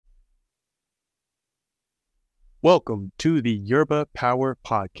Welcome to the Yerba Power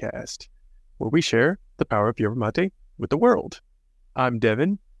Podcast, where we share the power of yerba mate with the world. I'm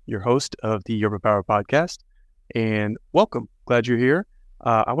Devin, your host of the Yerba Power Podcast, and welcome. Glad you're here.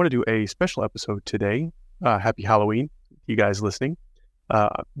 I want to do a special episode today. Happy Halloween, you guys listening.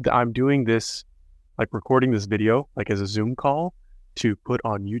 I'm doing this, recording this video, as a Zoom call to put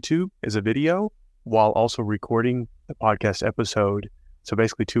on YouTube as a video, while also recording the podcast episode. So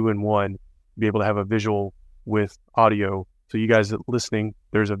basically 2 in 1, be able to have a visual with audio. So you guys listening,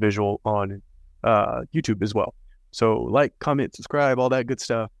 there's a visual on YouTube as well. So like, comment, subscribe, all that good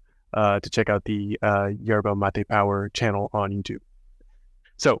stuff to check out the Yerba Mate Power channel on YouTube.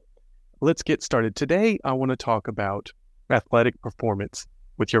 So let's get started. Today, I want to talk about athletic performance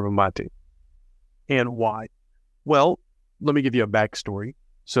with yerba mate and why. Well, let me give you a backstory.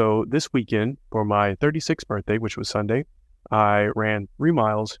 So this weekend for my 36th birthday, which was Sunday, I ran 3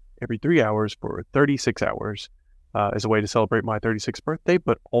 miles every 3 hours for 36 hours as a way to celebrate my 36th birthday,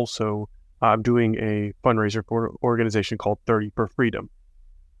 but also I'm doing a fundraiser for an organization called 30 for Freedom,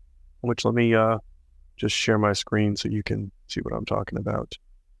 which let me just share my screen so you can see what I'm talking about.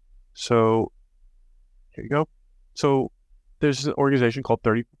 So here you go. So there's an organization called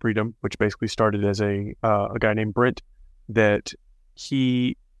 30 for Freedom, which basically started as a guy named Brent that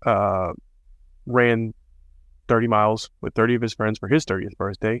he ran 30 miles with 30 of his friends for his 30th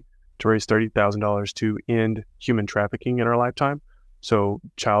birthday to raise $30,000 to end human trafficking in our lifetime. So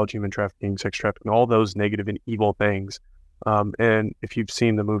child human trafficking, sex trafficking, all those negative and evil things. And if you've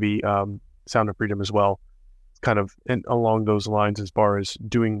seen the movie Sound of Freedom as well, it's kind of along those lines as far as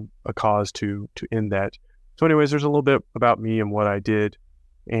doing a cause to end that. So anyways, there's a little bit about me and what I did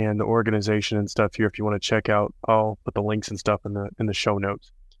and the organization and stuff here. If you want to check out, I'll put the links and stuff in the show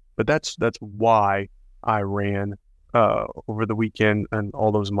notes. But that's why I ran over the weekend and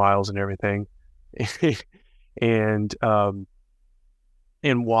all those miles and everything, and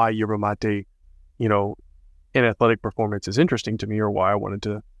why yerba mate, in athletic performance is interesting to me, or why I wanted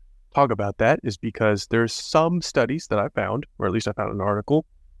to talk about that is because there's some studies that I found, or at least I found an article.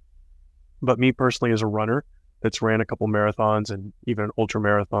 But me personally, as a runner that's ran a couple marathons and even an ultra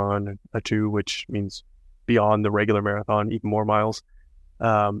marathon, a 2, which means beyond the regular marathon, even more miles,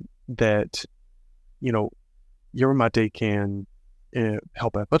 that yerba mate can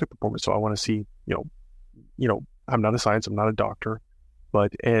help athletic performance. So I want to see, I'm not a science, I'm not a doctor,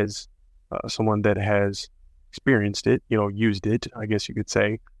 but as someone that has experienced it, used it, I guess you could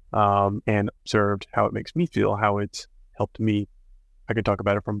say, and observed how it makes me feel, how it's helped me, I could talk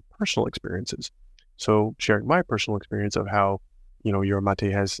about it from personal experiences. So sharing my personal experience of how, yerba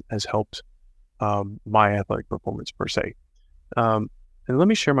mate has helped my athletic performance per se. And let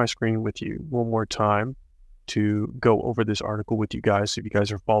me share my screen with you one more time to go over this article with you guys, so if you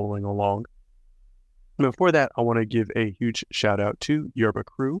guys are following along. And before that, I want to give a huge shout out to Yerba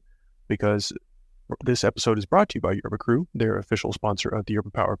Crew, because this episode is brought to you by Yerba Crew, their official sponsor of the Yerba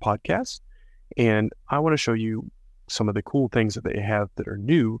Power Podcast. And I want to show you some of the cool things that they have that are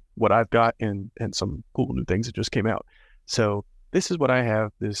new, what I've got, and some cool new things that just came out. So this is what I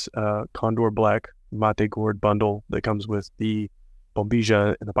have, this Condor Black Mate Gourd bundle that comes with the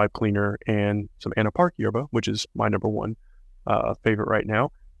bombilla and the pipe cleaner and some Anna Park yerba, which is my number one favorite right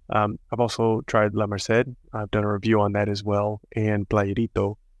now. I've also tried La Merced. I've done a review on that as well. And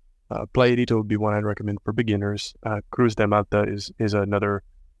Playerito. Playerito would be one I'd recommend for beginners. Cruz de Malta is another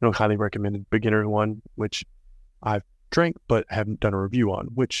highly recommended beginner one, which I've drank but haven't done a review on,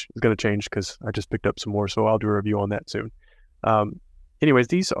 which is going to change because I just picked up some more, so I'll do a review on that soon. Anyways,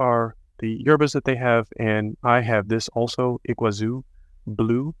 these are the yerbas that they have, and I have this also, Iguazu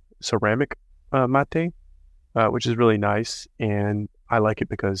Blue Ceramic Mate, which is really nice, and I like it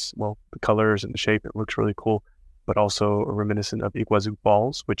because, well, the colors and the shape, it looks really cool, but also reminiscent of Iguazu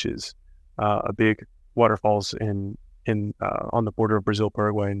Falls, which is a big waterfalls in on the border of Brazil,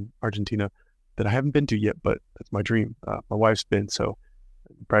 Paraguay, and Argentina that I haven't been to yet, but that's my dream. My wife's been, so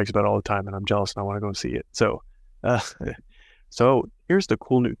brags about it all the time, and I'm jealous, and I want to go see it. So, so here's the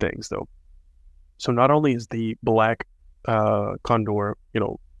cool new things, though. So not only is the black Condor,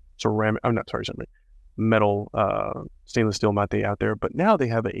 ceramic, metal stainless steel mate out there, but now they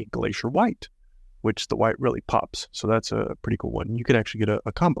have a glacier white, which the white really pops. So that's a pretty cool one. You can actually get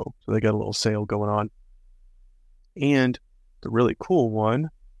a combo. So they got a little sale going on. And the really cool one,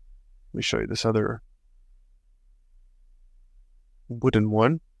 let me show you this other wooden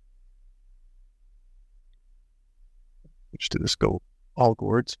one. Which did this go all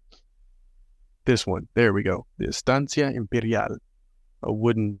gourds? This one, there we go. The Estancia Imperial, a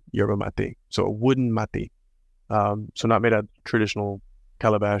wooden yerba mate. So a wooden mate. So not made out of traditional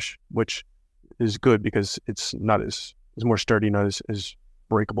calabash, which is good because it's not as, it's more sturdy, not as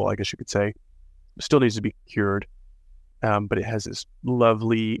breakable, I guess you could say. Still needs to be cured, but it has this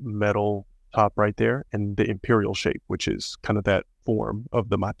lovely metal top right there and the imperial shape, which is kind of that form of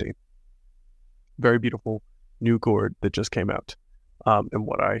the mate. Very beautiful new gourd that just came out. And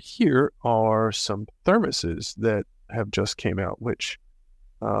what I hear are some thermoses that have just came out, which,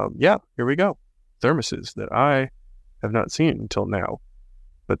 here we go. Thermoses that I have not seen until now,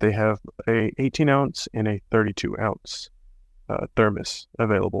 but they have a 18 ounce and a 32 ounce thermos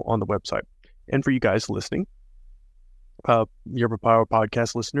available on the website. And for you guys listening, Yerba Power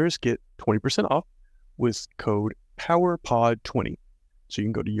podcast listeners get 20% off with code POWERPOD20. So you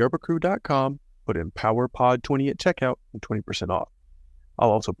can go to yerbacrew.com, put in POWERPOD20 at checkout, and 20% off.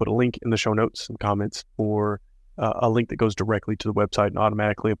 I'll also put a link in the show notes and comments for a link that goes directly to the website and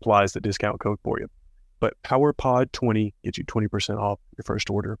automatically applies the discount code for you. But POWERPOD20 gets you 20% off your first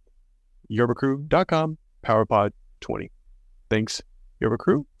order. yerbacrew.com, POWERPOD20. Thanks, Yerba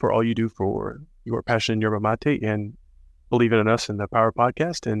Crew, for all you do for your passion in yerba mate and believing in us in the Power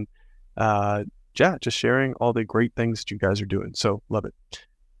Podcast. And just sharing all the great things that you guys are doing. So love it.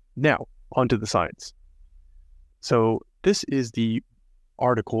 Now, on to the science. So this is the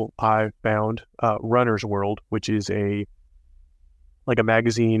article I found, Runner's World, which is a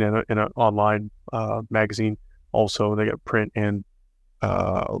magazine and an online magazine. Also, they got print and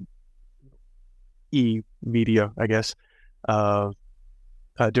e-media, I guess,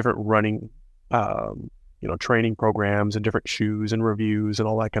 different running, training programs and different shoes and reviews and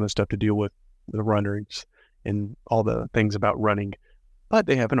all that kind of stuff to deal with the runners and all the things about running. But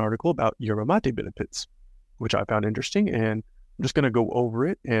they have an article about yerba mate benefits, which I found interesting, and I'm just going to go over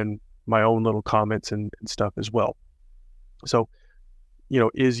it and my own little comments and stuff as well. So,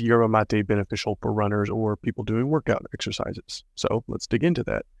 is yerba mate beneficial for runners or people doing workout exercises? So let's dig into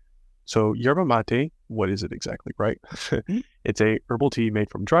that. So yerba mate, what is it exactly, right? It's a herbal tea made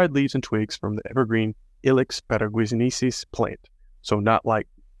from dried leaves and twigs from the evergreen Ilex paraguayensis plant. So not like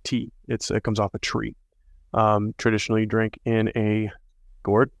tea. It comes off a tree. Traditionally drink in a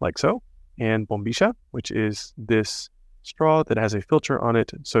gourd like so, and bombilla, which is this straw that has a filter on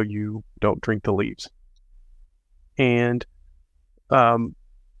it so you don't drink the leaves. And I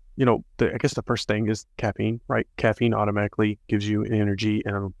guess the first thing is caffeine, right? Caffeine automatically gives you energy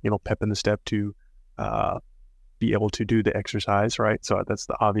and, pep in the step to be able to do the exercise, right? So that's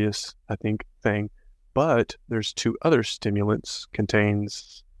the obvious, I think, thing. But there's two other stimulants,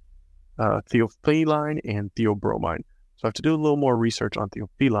 contains theophylline and theobromine. So I have to do a little more research on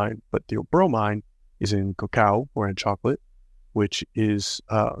theophylline, but theobromine is in cacao or in chocolate, which is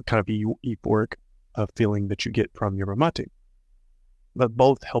kind of euphoric feeling that you get from yerba mate. But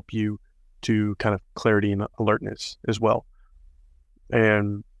both help you to kind of clarity and alertness as well.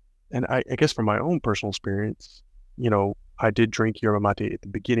 And I guess from my own personal experience, I did drink yerba mate at the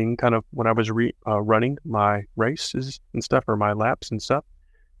beginning, kind of when I was running my races and stuff, or my laps and stuff,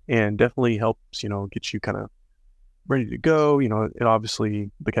 and definitely helps, get you kind of ready to go. It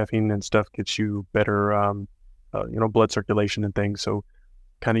obviously, the caffeine and stuff gets you better, blood circulation and things. So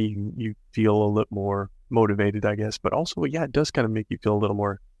kind of you feel a little more motivated, I guess, but also, it does kind of make you feel a little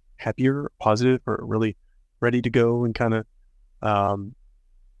more happier, positive, or really ready to go, and kind of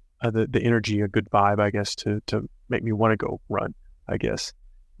the energy, a good vibe, I guess, to make me want to go run, I guess.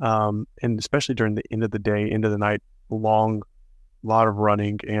 And especially during the end of the day, end of the night, lot of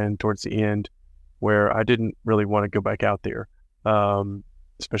running, and towards the end where I didn't really want to go back out there,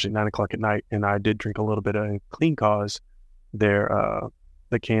 especially 9 o'clock at night. And I did drink a little bit of Clean Cause there,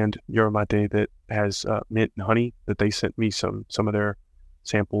 the canned yerba mate that has mint and honey, that they sent me some of their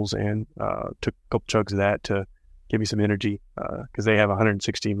samples, and took a couple chugs of that to give me some energy, because they have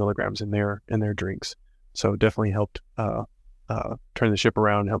 160 milligrams in their drinks. So definitely helped turn the ship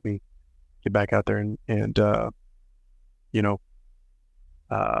around and help me get back out there and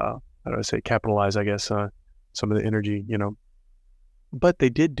how do I say, capitalize, I guess, some of the energy, But they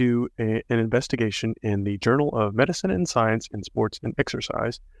did do an investigation in the Journal of Medicine and Science in Sports and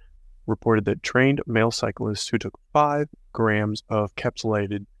Exercise, reported that trained male cyclists who took 5 grams of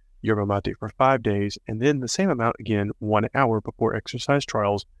capsulated yerba mate for 5 days, and then the same amount again 1 hour before exercise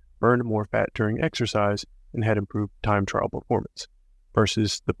trials, burned more fat during exercise and had improved time trial performance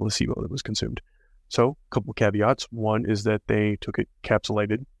versus the placebo that was consumed. So, a couple caveats. One is that they took it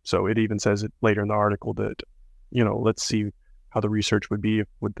capsulated. So it even says it later in the article that, let's see how the research would be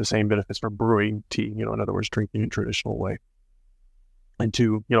with the same benefits for brewing tea, in other words, drinking it traditional way. And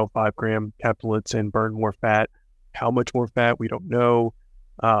 2, 5 gram capsulates and burn more fat. How much more fat, we don't know.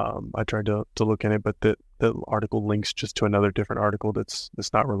 I tried to look in it, but the article links just to another different article that's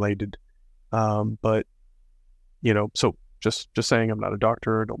not related. But, so just saying, I'm not a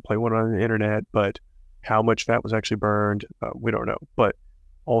doctor, don't play one on the internet, but how much fat was actually burned, we don't know. But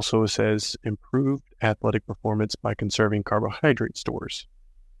also says improved athletic performance by conserving carbohydrate stores,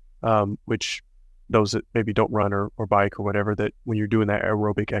 which those that maybe don't run or bike or whatever, that when you're doing that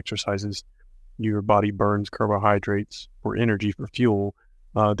aerobic exercises, your body burns carbohydrates for energy, for fuel.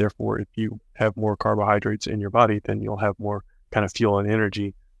 Therefore, if you have more carbohydrates in your body, then you'll have more kind of fuel and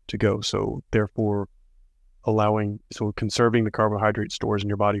energy to go. So therefore, conserving the carbohydrate stores in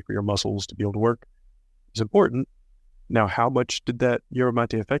your body for your muscles to be able to work is important. Now, how much did that yerba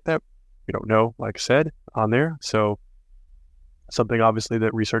mate affect that? We don't know, like I said, on there. So something obviously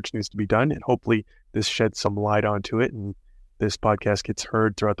that research needs to be done, and hopefully this sheds some light onto it, and this podcast gets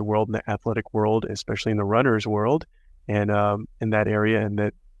heard throughout the world, in the athletic world, especially in the runners world, and in that area, and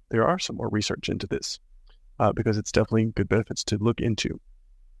that there are some more research into this, because it's definitely good benefits to look into.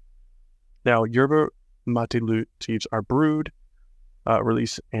 Now, yerba mate leaves are brewed,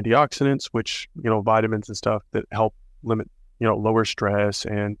 release antioxidants, which, vitamins and stuff that help limit, lower stress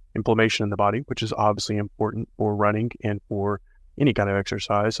and inflammation in the body, which is obviously important for running and for any kind of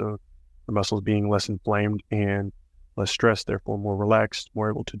exercise. So the muscles being less inflamed and less stressed, therefore more relaxed, more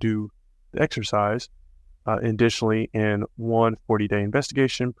able to do the exercise. Additionally, in one 40-day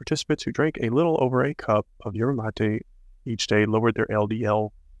investigation, participants who drank a little over a cup of yerba mate each day lowered their LDL,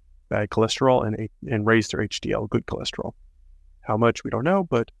 bad cholesterol, and raised their HDL, good cholesterol. How much, we don't know,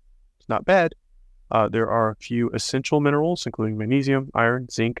 but it's not bad. There are a few essential minerals, including magnesium, iron,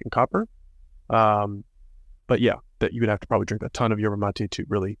 zinc, and copper. But yeah, that you would have to probably drink a ton of yerba mate to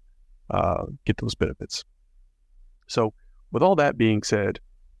really get those benefits. So with all that being said,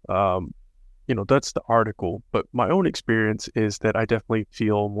 that's the article. But my own experience is that I definitely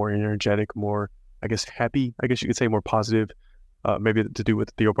feel more energetic, more, I guess, happy. I guess you could say more positive, maybe to do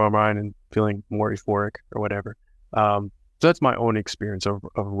with the dopamine and feeling more euphoric or whatever. So that's my own experience of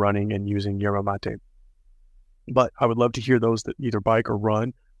running and using yerba mate. But I would love to hear those that either bike or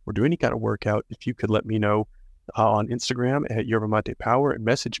run or do any kind of workout. If you could let me know on Instagram at Yerba Mate Power and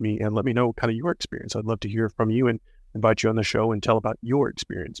message me and let me know kind of your experience. I'd love to hear from you and invite you on the show and tell about your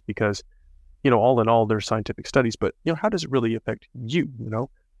experience, because, all in all, there's scientific studies, but, how does it really affect you,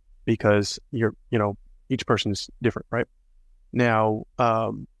 because each person's different, right? Now,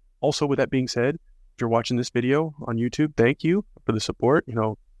 also with that being said, if you're watching this video on YouTube, thank you for the support.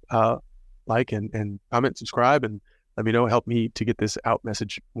 Like and comment, subscribe, and let me know. Help me to get this out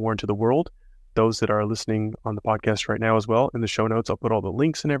message more into the world. Those that are listening on the podcast right now as well, in the show notes, I'll put all the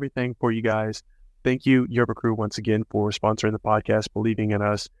links and everything for you guys. Thank you, Yerba Crew, once again for sponsoring the podcast, believing in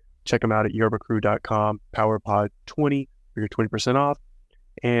us. Check them out at yerbacrew.com, PowerPod20 for your 20% off.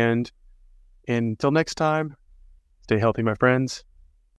 And until next time, stay healthy, my friends.